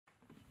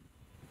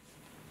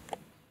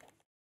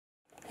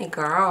Hey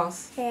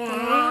girls,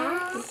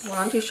 Yeah. why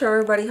don't you show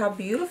everybody how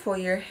beautiful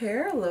your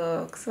hair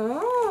looks?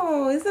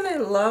 Oh, isn't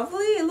it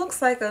lovely? It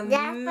looks like a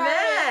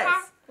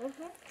mess.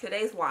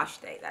 Today's wash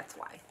day, that's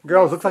why.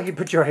 Girls, looks like you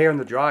put your hair in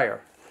the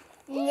dryer.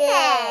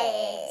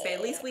 Yay. Say,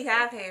 at least we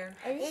have hair.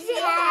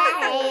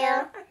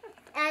 Yeah.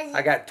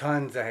 I got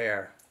tons of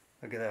hair.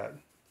 Look at that.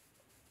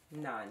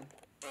 None.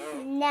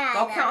 No.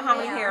 Go count how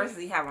many hairs does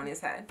he have on his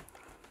head.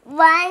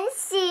 1,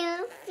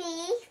 2, 3,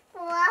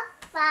 4,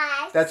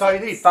 5. That's all you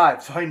need. 5.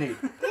 That's all you need.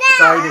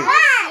 That's all you need.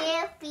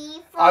 1, 2,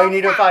 3, 4. All you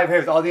need are 5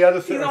 hairs. All the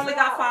others. He's only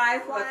got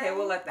 5? Okay,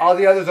 we'll let that. All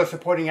the others are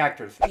supporting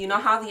actors. You know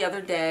how the other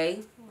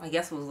day, I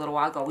guess it was a little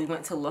while ago, we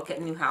went to look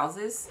at new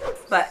houses?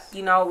 But,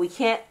 you know, we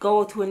can't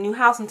go to a new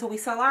house until we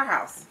sell our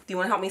house. Do you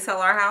want to help me sell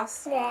our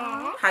house?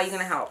 Yeah. How are you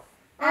going to help?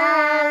 We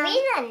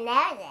don't know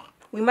that.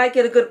 We might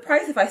get a good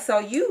price if I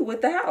sell you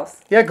with the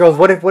house. Yeah, girls.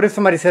 What if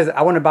somebody says,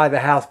 I want to buy the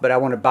house, but I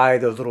want to buy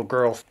those little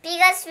girls?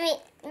 Because we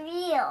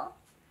real.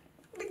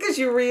 Because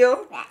you're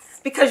real?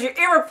 Yes. Because you're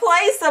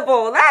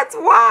irreplaceable. That's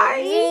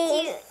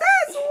why.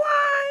 That's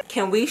why.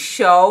 Can we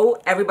show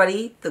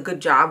everybody the good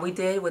job we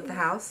did with the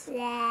house?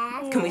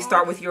 Yeah. Can we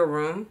start with your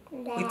room?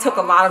 We took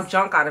a lot of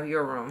junk out of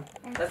your room.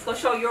 Let's go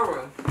show your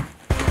room.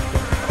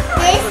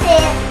 This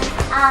is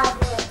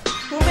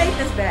Who made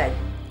this bed?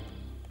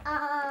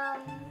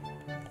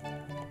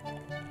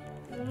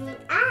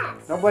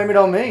 us. Don't blame it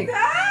on me.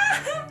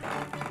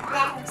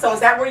 So is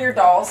that where your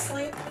dolls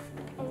sleep?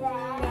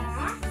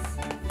 Yes.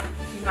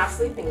 You're not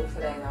sleeping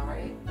today though,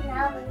 right?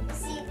 No,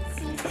 see.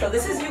 So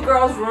this is you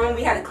girls' room.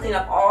 We had to clean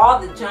up all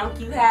the junk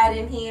you had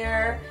in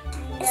here.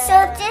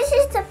 So this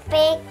is the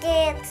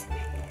bacon.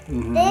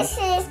 This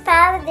is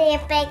probably a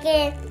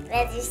bacon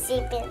where you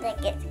sleep in the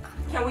kitchen.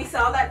 Can we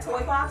sell that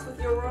toy box with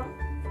your room?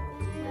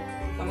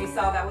 Can we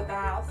sell that with the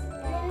house?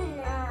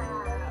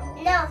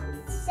 No,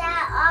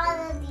 sell all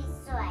of these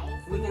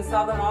toys. We can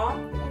sell them all?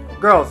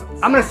 Girls,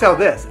 I'm gonna sell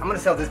this. I'm gonna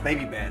sell this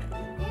baby bed.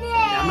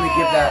 I'm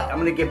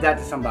gonna give that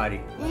to somebody.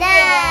 No.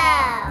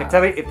 If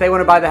they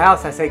want to buy the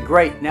house, I say,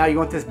 great. Now you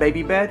want this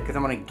baby bed? Because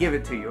I'm gonna give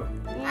it to you.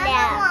 No.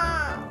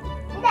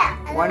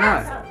 Why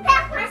not?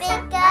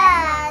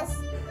 Because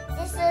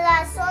there's a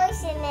lot of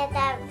toys in it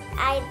that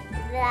I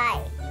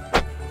like.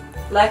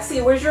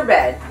 Lexi, where's your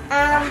bed?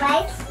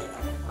 Like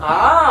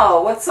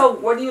Oh,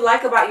 what do you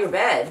like about your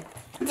bed?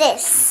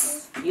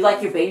 this. You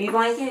like your baby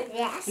blanket?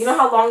 Yes. You know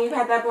how long you've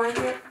had that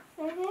blanket?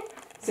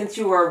 Since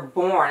you were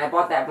born, I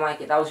bought that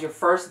blanket. That was your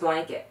first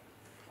blanket.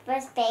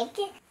 First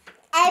bacon.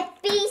 A,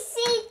 B, C,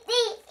 D,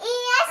 E,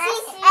 F, C,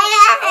 F,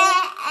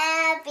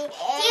 G, H,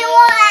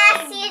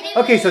 I, J,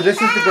 Okay, so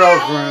this is the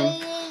girls'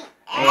 room.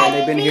 And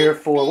they've been here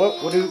for,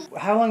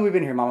 how long have we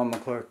been here, Mama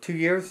McClure? 2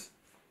 years?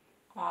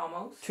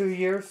 Almost. 2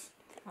 years?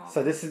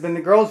 So this has been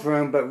the girls'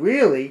 room, but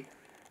really,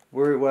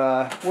 we're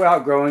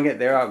outgrowing it.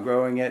 They're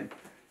outgrowing it.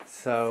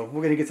 So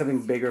we're going to get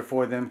something bigger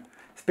for them.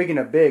 Speaking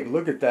of big,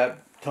 look at that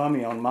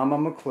tummy on Mama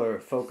McClure,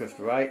 focused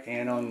right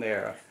in on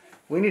there.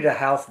 We need a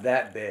house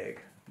that big,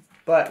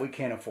 but we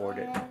can't afford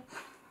it.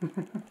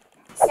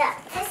 So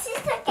this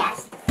is the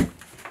guest.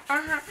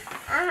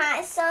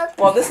 So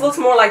Well, this looks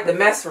more like the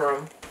mess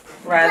room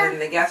rather than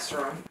the guest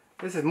room.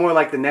 This is more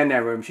like the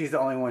Nana room. She's the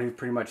only one who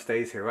pretty much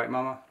stays here, right,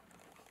 Mama?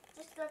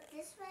 just go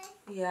this way.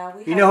 Yeah,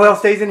 we You know who else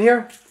stays in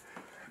here?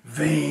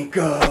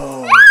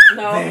 Vinko!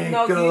 No,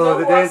 Vinko, do you know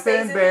the who else stays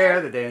dancing in bear,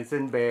 there? the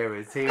dancing bear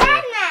is here.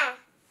 Dada.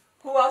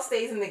 Who else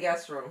stays in the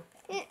guest room?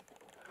 Dada.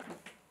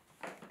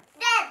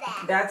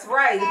 That's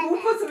right.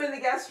 Who puts him in the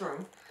guest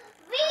room?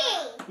 Me.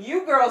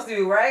 You girls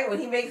do, right?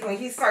 When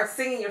he starts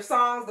singing your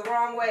songs the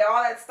wrong way,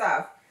 all that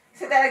stuff. He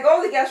said, Dad,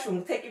 go to the guest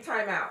room. Take your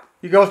time out.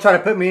 You girls try to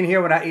put me in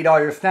here when I eat all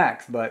your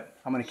snacks, but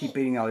I'm going to keep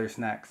eating all your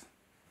snacks.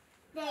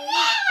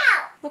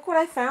 Look what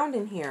I found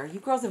in here. You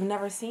girls have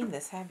never seen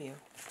this, have you?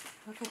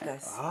 Look at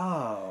this.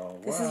 Oh,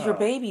 This is your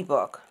baby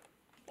book.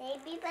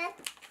 Baby, but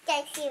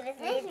can I see with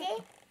baby?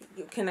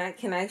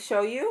 Can I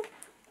show you?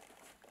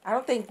 I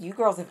don't think you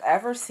girls have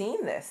ever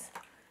seen this.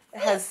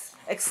 It has.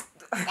 That's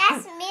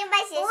me and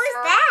my sister. Who is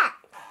that?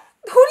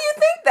 Who do you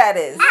think that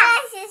is?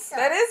 My sister.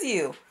 That is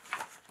you.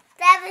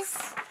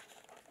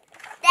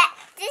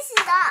 This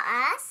is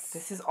all us.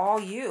 This is all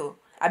you.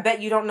 I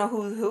bet you don't know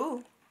who's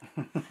who.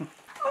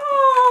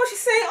 Oh, she's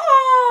saying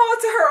oh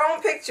to her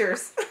own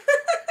pictures.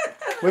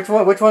 Which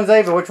one's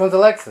Ava? Which one's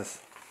Alexis?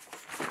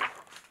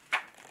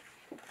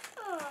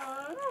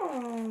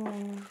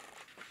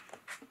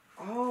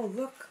 Oh,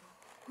 look.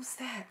 Who's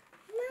that?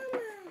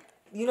 Mama.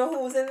 You know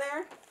who was in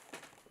there?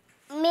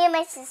 Me and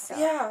my sister.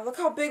 Yeah, look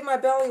how big my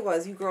belly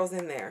was, you girls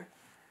in there.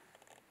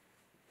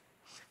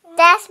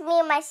 That's me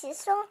and my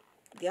sister.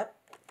 Yep.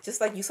 Just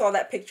like you saw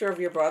that picture of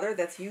your brother,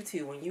 that's you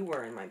two when you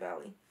were in my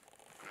belly.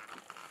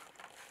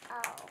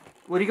 Oh.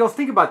 What do you girls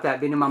think about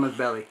that, being in Mama's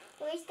belly?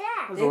 Who is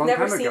that? was a They've long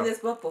never time seen ago. this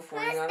book before.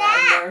 Who's You know,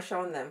 that? I've never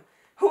shown them.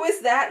 Who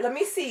is that? Let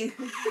me see.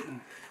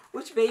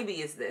 Which baby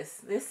is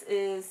this? This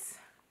is...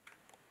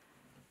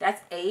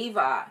 That's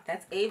Ava.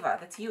 That's Ava.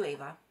 That's you,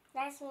 Ava.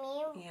 That's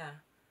me. Yeah.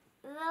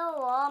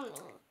 Little me.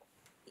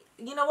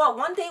 You know what?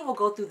 One day we'll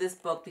go through this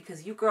book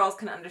because you girls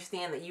can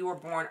understand that you were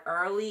born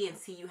early and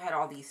see you had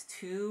all these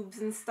tubes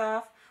and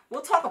stuff.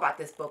 We'll talk about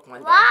this book one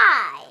day.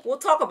 Why? We'll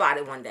talk about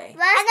it one day.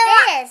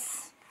 What's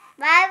this?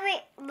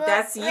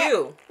 That's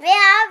you. Where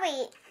are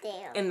we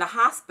there? In the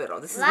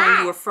hospital. This is when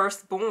you were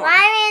first born.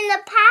 Why in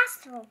the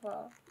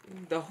hospital?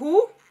 The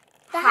who?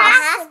 The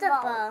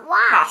hospital.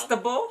 Why?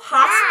 Hospital?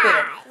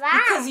 Hospital.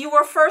 Why? Because you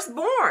were first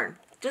born.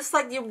 Just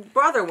like your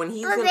brother when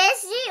he was But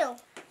there's you.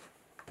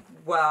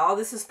 Well,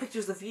 this is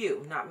pictures of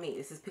you, not me.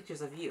 This is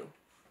pictures of you.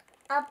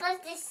 But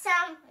there's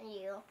some of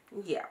you.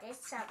 Yeah. There's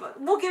some. But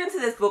we'll get into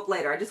this book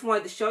later. I just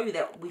wanted to show you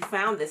that we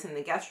found this in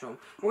the guest room.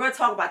 We're going to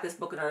talk about this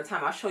book another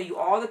time. I'll show you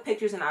all the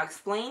pictures and I'll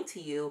explain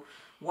to you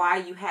why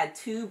you had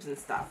tubes and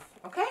stuff.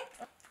 Okay?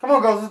 Come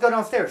on, girls. Let's go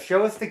downstairs.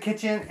 Show us the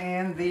kitchen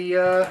and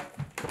the...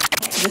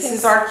 This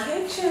is our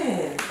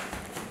kitchen.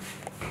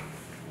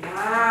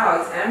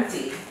 Wow, it's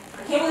empty.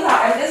 I can't believe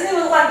how... It doesn't even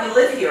look like we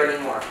live here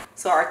anymore.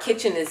 So our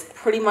kitchen is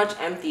pretty much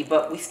empty,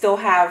 but we still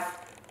have...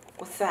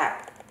 What's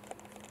that?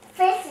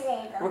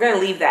 Refrigerator. We're going to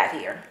leave that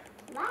here.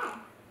 Why?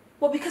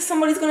 Well, because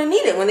somebody's going to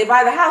need it. When they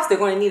buy the house, they're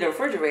going to need a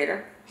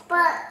refrigerator. But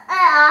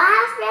our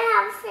house will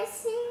have a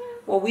refrigerator.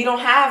 Well, we don't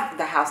have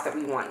the house that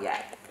we want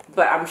yet.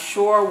 But I'm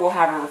sure we'll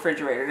have a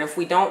refrigerator. And if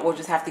we don't, we'll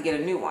just have to get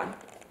a new one.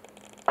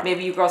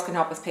 Maybe you girls can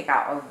help us pick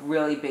out a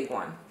really big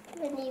one.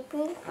 Really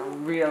big? A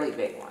really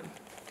big one.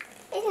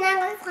 It's not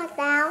going to fall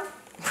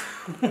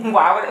down.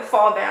 Why would it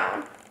fall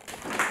down?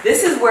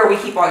 This is where we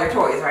keep all your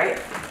toys, right?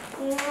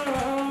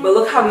 But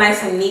look how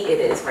nice and neat it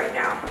is right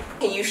now.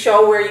 Can you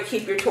show where you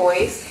keep your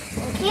toys?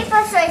 We keep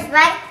our toys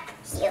right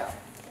here.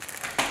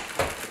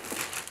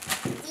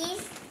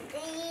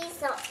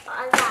 These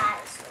are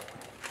nice.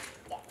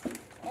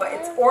 But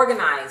it's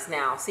organized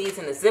now. See, it's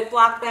in a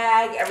Ziploc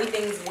bag.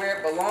 Everything's where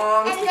it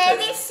belongs. And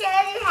maybe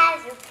Shirley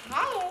has a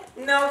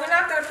play. No, we're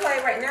not going to play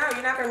right now.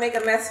 You're not going to make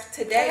a mess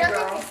today, Look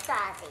girl. at this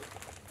doggy.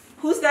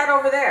 Who's that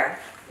over there?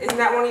 Isn't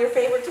that one of your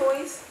favorite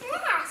toys?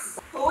 Yes.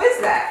 Who is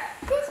that?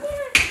 This one.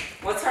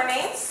 What's her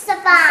name? Siobhan.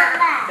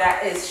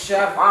 That is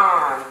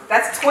Siobhan.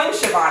 That's twin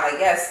Siobhan, I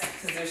guess,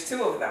 because there's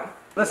two of them.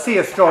 Let's see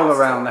a stroll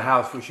around the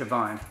house with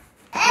Siobhan.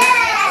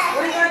 What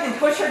are you going to do?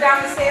 Push her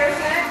down the stairs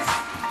next?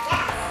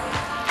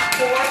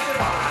 Poor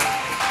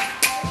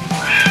Siobhan.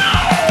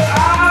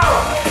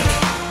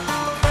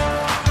 Oh!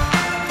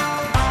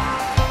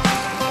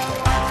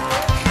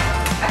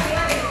 I think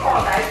I need to call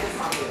Diapers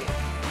on you.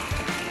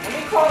 Let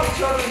me call the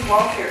Children's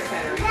Welfare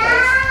Center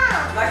because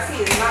Lexi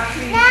is not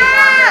treating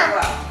Siobhan very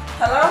well.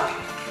 Hello?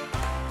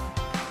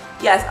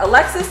 Yes,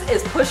 Alexis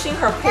is pushing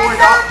her poor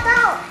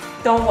dog.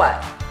 Don't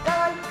what?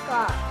 Don't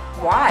go.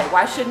 Why?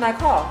 Why shouldn't I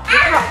call? Go.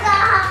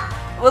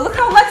 Well, look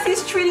how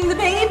Lexi's treating the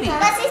baby.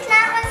 But it's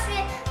not much,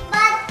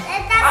 but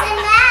it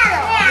doesn't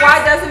matter. Why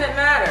doesn't it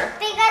matter?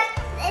 Because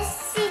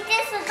she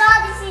does the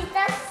doggy, she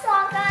does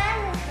soccer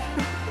everything.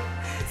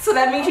 So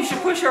that means you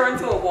should push her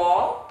into a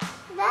wall?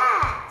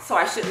 Yeah. So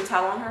I shouldn't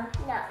tell on her?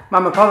 No.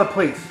 Mama, call the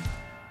police.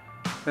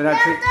 They're not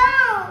Don't.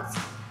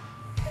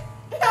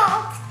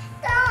 No,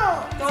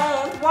 don't.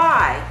 Don't.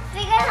 Why?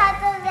 Because I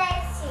don't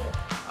let you.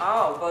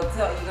 Oh, but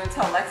you're going to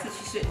tell Lexi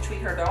she shouldn't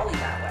treat her dolly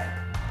that way.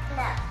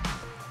 No.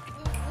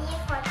 You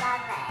for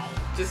that way.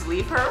 Just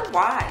leave her?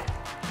 Why?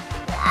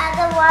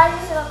 Otherwise,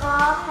 you'll go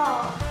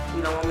home.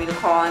 You don't want me to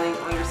call on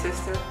your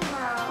sister?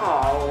 No.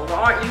 Oh, well,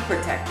 aren't you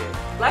protective?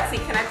 Lexi,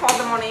 can I call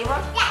them on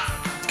Ava? Yes.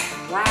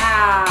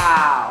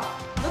 Wow.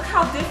 Look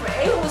how different.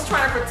 Ava was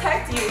trying to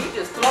protect you. You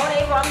just thrown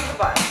Ava under the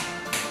bus.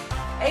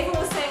 Ava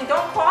was saying,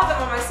 don't call them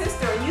on my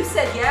sister. And you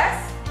said yes?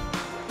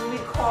 Will we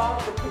call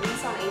the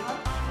police on Ava?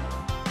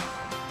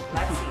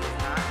 Lexi is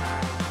not her.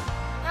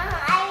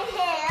 I'm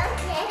here.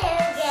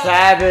 Okay.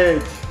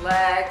 Savage.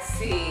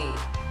 Lexi.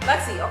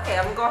 Lexi, okay,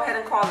 I'm going to go ahead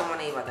and call them on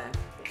Ava then.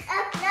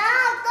 No,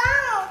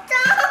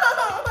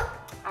 don't.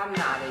 I'm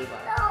not Ava.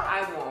 No.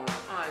 I won't.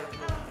 Oh,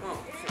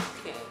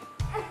 okay.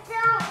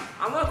 Don't.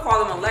 I'm going to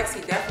call them on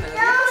Lexi, definitely.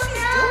 Look No, what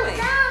she's doing.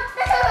 no.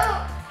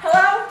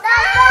 Hello? No.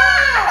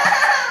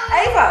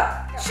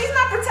 Ava, she's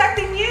not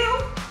protecting you.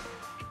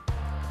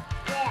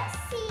 Yes.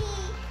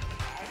 See,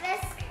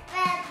 this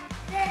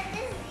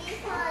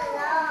is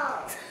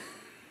alone.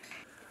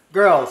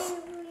 Girls,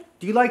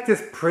 do you like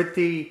this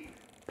pretty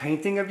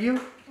painting of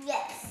you?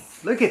 Yes.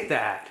 Look at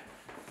that.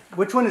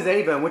 Which one is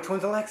Ava and which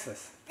one's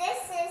Alexis? This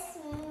is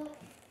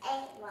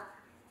Ava.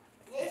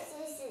 This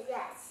is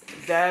yes.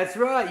 That's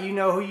right. You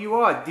know who you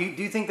are. Do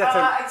you think that's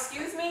a...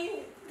 Excuse me?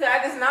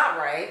 That is not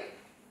right.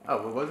 Oh,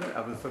 what was it?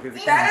 I was looking at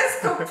the That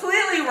camera. is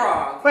completely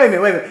wrong. Wait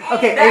a minute.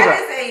 Okay, That Ava.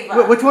 is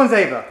Ava. Which one's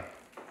Ava?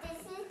 This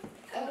is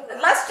Ava.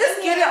 Let's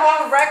just get it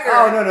on record.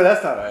 Oh, no,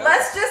 that's not right.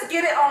 Let's just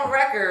get it on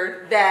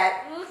record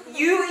that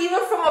you,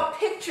 even from a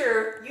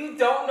picture, you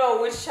don't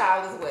know which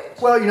child is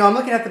which. Well, I'm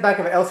looking at the back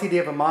of an LCD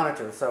of a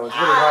monitor, so it's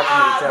really hard for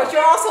me to tell. But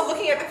you're also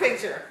looking at the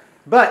picture.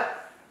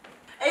 But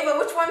Ava,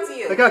 which one's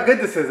you? look how good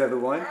this is,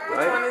 everyone. Which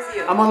Right? one is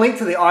you? I'm gonna link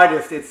to the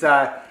artist. It's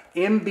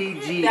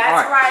MBG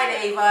That's Art. right,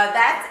 Ava.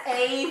 That's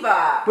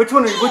Ava. Which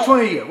one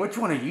are you? Which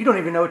one are you? You don't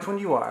even know which one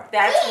you are.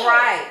 That's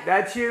right.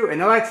 That's you.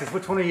 And Alexis,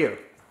 which one are you?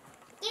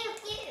 You.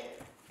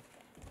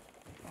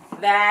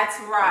 That's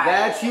right.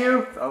 That's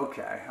you?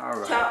 Okay, all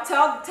right.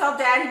 Tell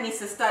Dad he needs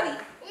to study.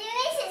 You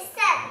need to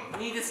study.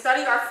 We need to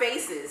study our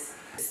faces.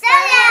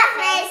 Study our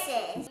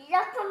faces. Look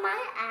at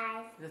my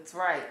eyes. That's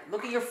right.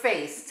 Look at your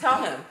face.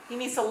 Tell him. He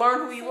needs to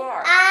learn who you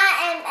are. I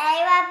am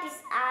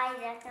Arabi's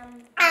eyes.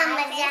 I'm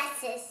a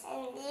glasses.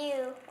 And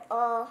you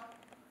are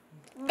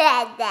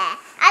Dada.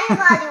 I'm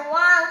going to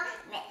wrong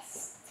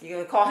miss. You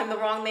gonna call him the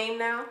wrong name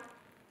now?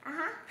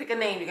 Uh-huh. Pick a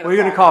name. What are you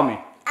gonna call me?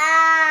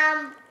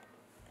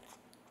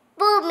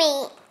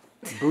 Boomy.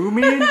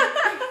 Boomy?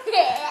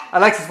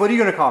 Alexis, what are you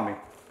gonna call me?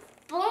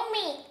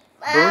 Boomy.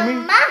 Boomy?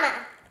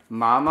 Mama.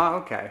 Mama?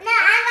 Okay. No,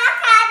 I'm not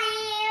calling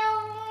you.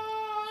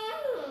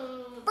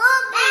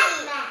 Boomy.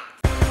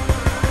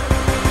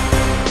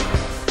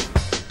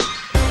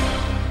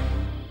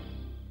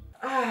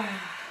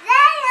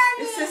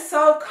 This is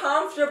so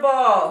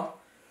comfortable.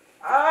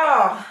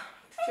 Oh,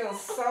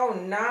 feels so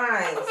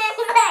nice.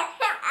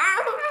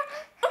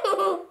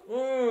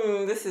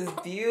 This is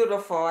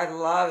beautiful. I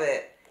love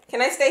it.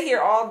 Can I stay here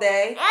all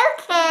day?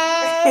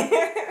 Okay.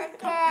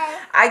 Okay.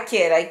 I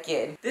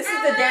kid. This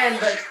is the den,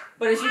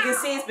 but as you can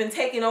see, it's been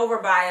taken over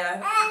by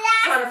a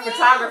ton of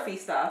photography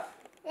stuff.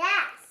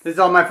 Yes. This is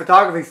all my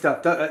photography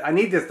stuff. I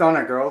need this, don't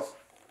I, girls?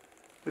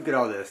 Look at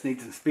all this.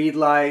 Need some speed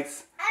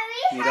lights.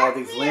 Need all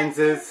these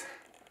lenses.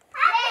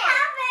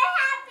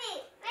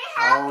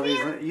 All these.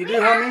 You do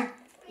help me?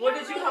 What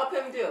did you help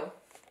him do?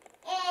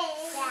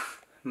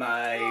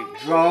 My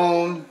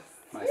drone,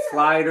 my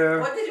slider.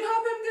 What did you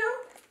help him do?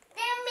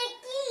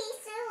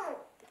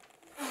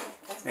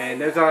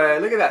 And there's our,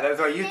 look at that, there's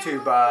our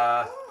YouTube,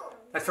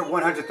 that's for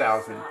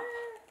 100,000.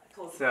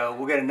 So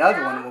we'll get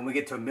another one when we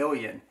get to 1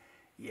 million.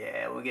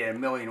 Yeah, we'll get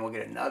 1 million, we'll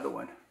get another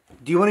one.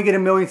 Do you want to get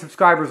 1 million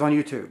subscribers on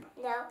YouTube?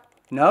 No.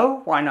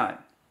 No? Why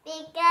not?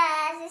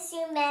 Because it's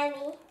too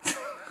many.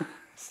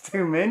 It's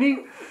too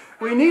many?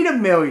 We need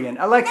 1 million.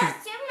 Alexis.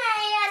 That's too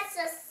many. That's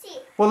a C.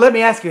 Well, let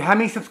me ask you, how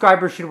many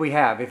subscribers should we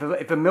have? If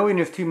 1 million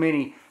is too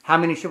many, how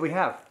many should we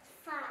have?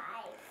 5.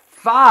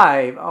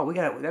 5? Oh,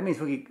 that means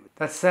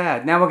that's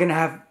sad. Now we're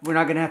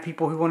not gonna have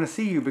people who want to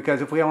see you,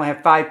 because if we only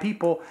have 5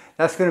 people,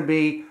 that's gonna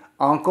be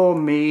Uncle,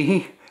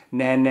 me,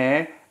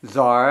 Nene,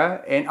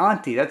 Zara, and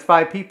Auntie. That's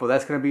 5 people.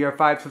 That's gonna be our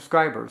 5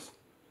 subscribers.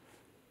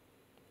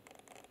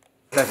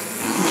 Can't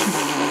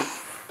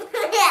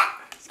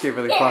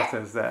really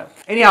process that.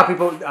 Anyhow,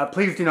 people,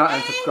 please do not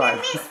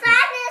unsubscribe.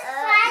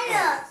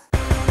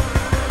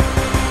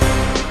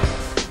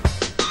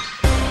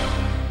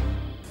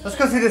 Let's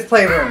go see this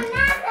playroom.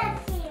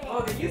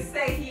 Oh, did you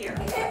stay here?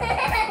 Is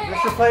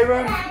this your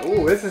playroom?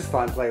 Ooh, this is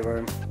fun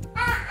playroom.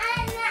 I'm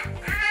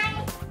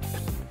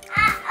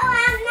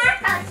not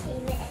going to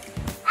keep it.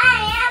 I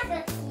am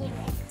going to keep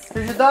it.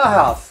 Here's your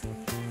dollhouse.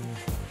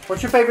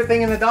 What's your favorite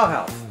thing in the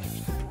dollhouse?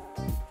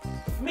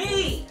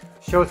 Me!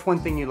 Show us one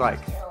thing you like.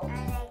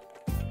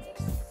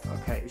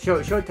 Okay, show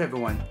it to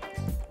everyone.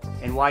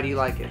 And why do you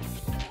like it?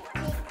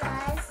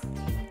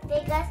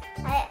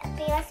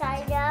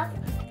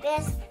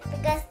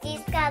 Because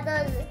these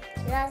colors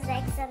looks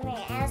like something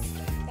else,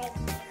 like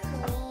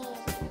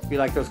clean. You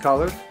like those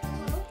colors?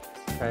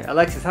 Okay,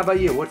 Alexis, how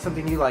about you? What's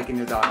something you like in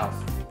your dollhouse?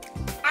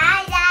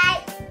 I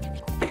like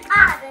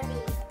all of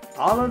these.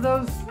 All of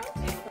those?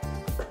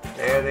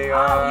 There they Oh,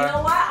 are. you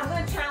know what? I'm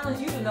going to challenge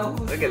you to know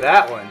who's Look at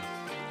that one.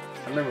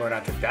 I remember when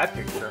I took that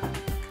picture.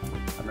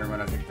 I remember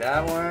when I took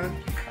that one.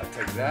 I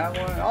took that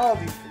one. All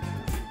these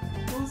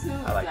pictures. Who's who?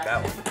 I like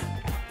that one.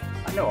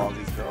 I know all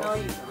these girls. No,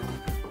 you don't.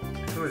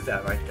 Who is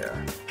that right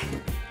there?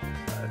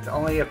 It's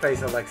only a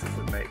face Alexis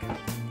would make.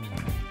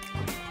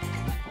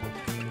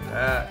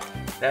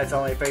 That's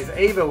only a face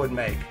Ava would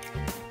make.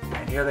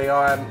 And here they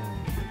are,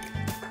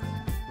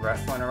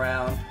 wrestling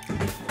around.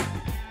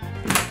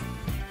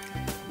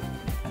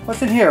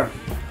 What's in here?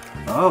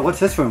 Oh, what's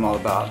this room all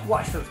about?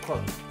 Watch those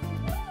clothes.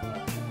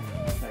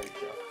 There you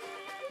go.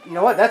 You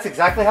know what? That's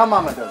exactly how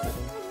Mama does it.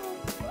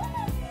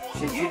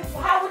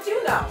 How would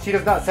you know? She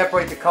does not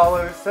separate the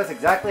colors. That's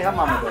exactly how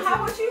Mama does it.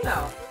 How would you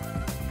know?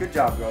 Good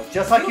job, girls.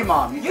 Just like your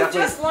mom. You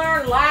just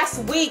learned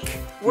last week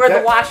where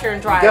the washer and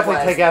dryer was.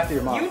 Definitely take after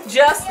your mom. You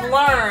just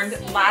learned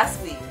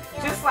last week.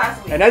 Just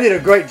last week. And I did a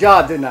great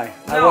job, didn't I?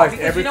 I watched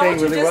everything really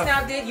well. You know what you just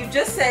now did? You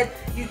just said,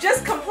 you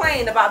just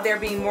complained about there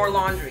being more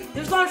laundry.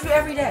 There's laundry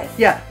every day.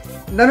 Yeah.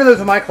 None of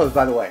those are my clothes,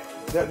 by the way.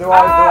 They're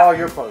all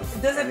your clothes.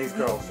 These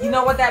girls. You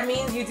know what that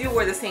means? You do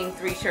wear the same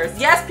 3 shirts.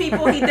 Yes,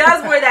 people, he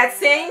does wear that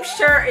same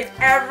shirt in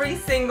every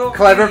single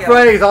Clever video.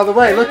 phrase all the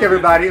way. Look,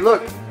 everybody.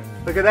 Look.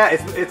 Look at that.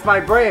 It's my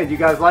brand. You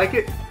guys like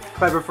it?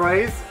 Clever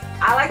phrase?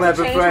 I like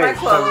to change my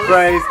clothes. Clever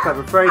phrase.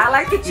 Clever phrase. I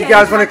like to change You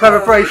guys want a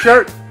Clever clothes. phrase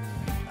shirt?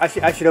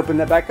 I should open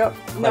that back up.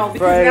 No,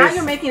 because now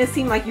you're making it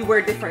seem like you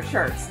wear different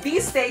shirts.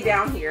 These stay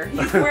down here.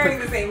 He's wearing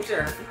the same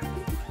shirt.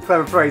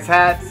 Clever phrase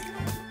hats.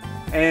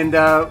 And,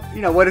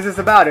 you know, what is this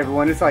about,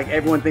 everyone? It's like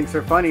everyone thinks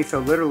they're funny, so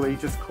literally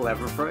just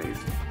clever phrase.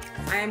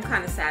 I am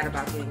kind of sad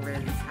about getting rid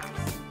of this house.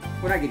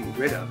 We're not getting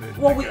rid of it.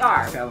 Well, we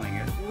are. Selling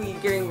it. We're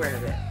getting rid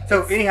of it.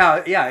 So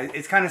anyhow, yeah,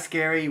 it's kind of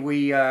scary.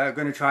 We are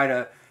going to try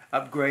to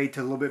upgrade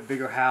to a little bit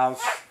bigger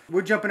house.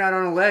 we're jumping out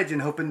on a ledge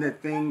and hoping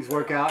that things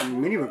work out in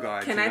many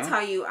regards. Can I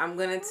tell you, I'm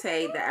going to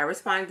say that I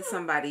responded to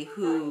somebody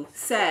who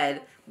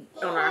said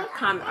on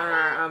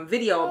our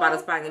video about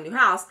us buying a new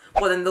house,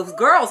 well, then those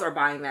girls are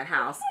buying that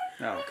house.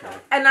 Oh, okay.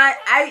 And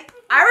I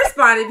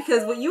responded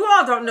because what you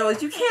all don't know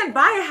is you can't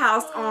buy a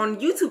house on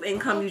YouTube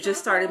income you just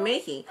started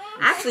making.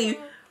 Actually,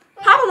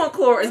 Papa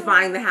McClure is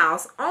buying the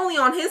house only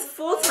on his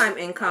full-time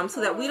income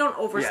so that we don't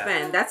overspend.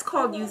 Yeah. That's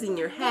called using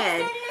your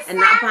head and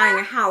not buying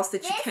a house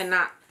that you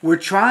cannot. We're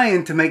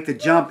trying to make the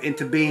jump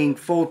into being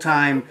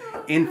full-time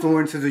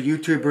influencers or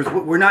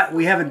YouTubers.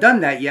 We haven't done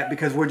that yet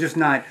because we're just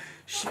not,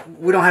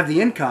 we don't have the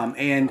income.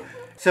 And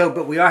so,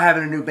 but we are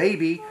having a new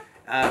baby,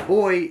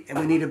 boy, and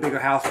we need a bigger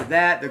house for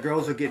that. The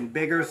girls are getting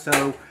bigger,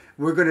 so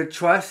we're going to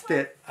trust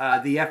that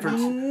the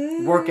efforts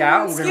work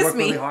out. We're going to work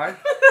really hard.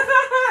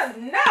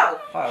 No.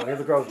 Oh, here's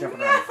the girls jumping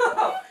around.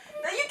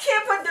 No, you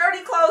can't put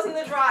dirty clothes in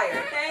the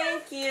dryer.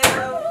 Thank you.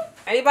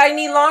 Anybody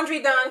need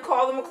laundry done,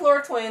 call the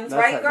McClure twins,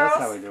 right, girls?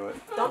 That's how we do it.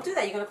 Don't do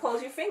that. You're going to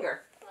close your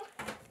finger.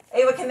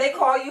 Ava, can they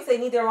call you if they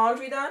need their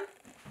laundry done?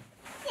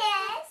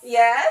 Yes.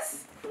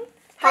 Yes?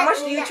 How much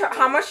are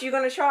you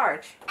going to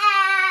charge?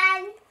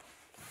 $5.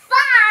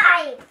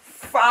 Five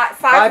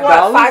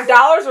what?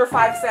 $5 or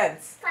 5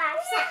 cents? 5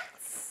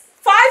 cents.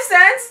 5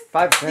 cents?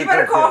 5 cents. You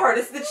better call her.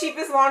 This is the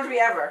cheapest laundry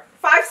ever.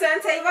 5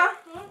 cents, Ava?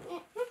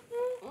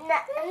 No,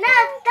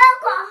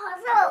 don't call her.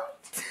 No.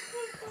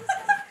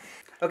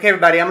 Okay,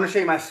 everybody, I'm going to show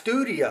you my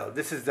studio.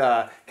 This is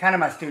kind of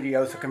my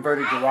studio. It's a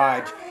converted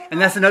garage.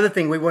 And that's another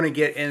thing we want to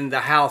get in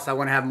the house. I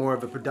want to have more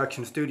of a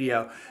production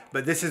studio.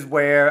 But this is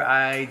where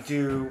I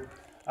do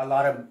a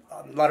lot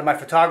of my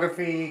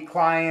photography,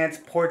 clients,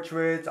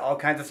 portraits, all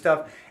kinds of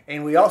stuff.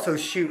 And we also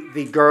shoot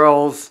the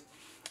girls'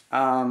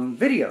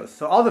 videos.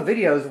 So all the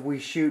videos we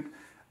shoot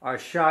are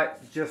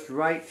shot just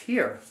right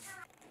here.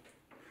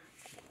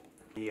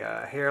 The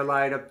hair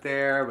light up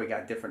there. We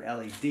got different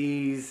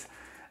LEDs.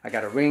 I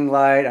got a ring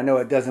light. I know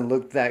it doesn't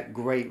look that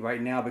great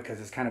right now because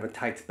it's kind of a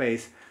tight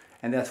space.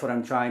 And that's what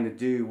I'm trying to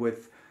do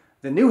with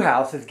the new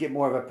house, is get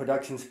more of a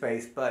production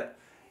space. But,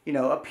 you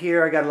know, up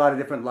here I got a lot of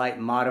different light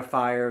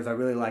modifiers. I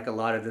really like a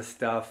lot of this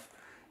stuff.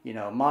 You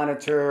know,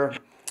 monitor,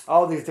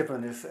 all these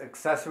different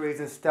accessories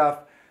and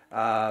stuff.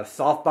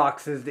 Soft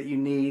boxes that you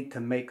need to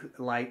make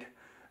light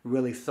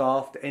really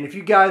soft. And if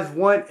you guys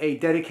want a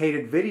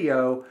dedicated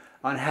video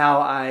on how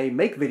I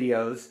make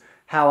videos,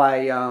 how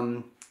I,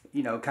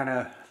 you know,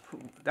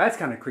 that's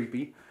kind of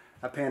creepy.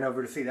 I pan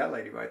over to see that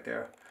lady right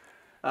there.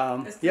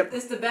 It's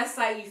the best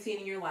sight you've seen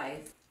in your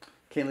life.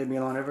 Can't leave me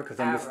alone ever because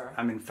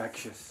I'm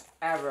infectious.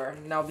 Ever.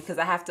 No, because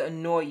I have to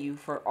annoy you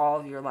for all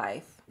of your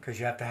life. Because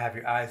you have to have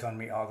your eyes on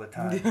me all the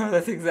time.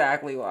 That's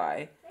exactly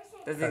why.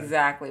 That's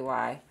exactly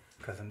why.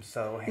 Because I'm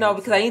so handsome. No,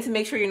 because I need to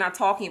make sure you're not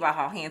talking about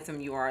how handsome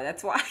you are.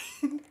 That's why.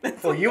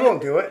 Well, you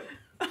won't do it.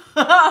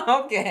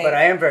 Okay. But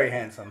I am very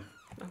handsome.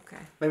 Okay.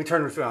 Let me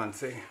turn this around and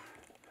see.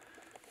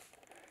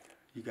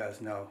 You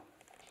guys know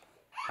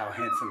how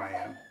handsome I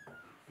am.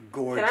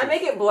 Gorgeous. Can I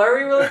make it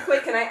blurry really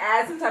quick? Can I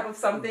add some type of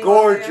something?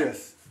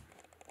 Gorgeous.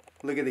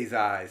 Look at these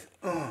eyes.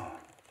 Oh.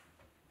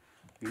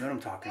 You know what I'm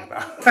talking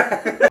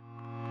about.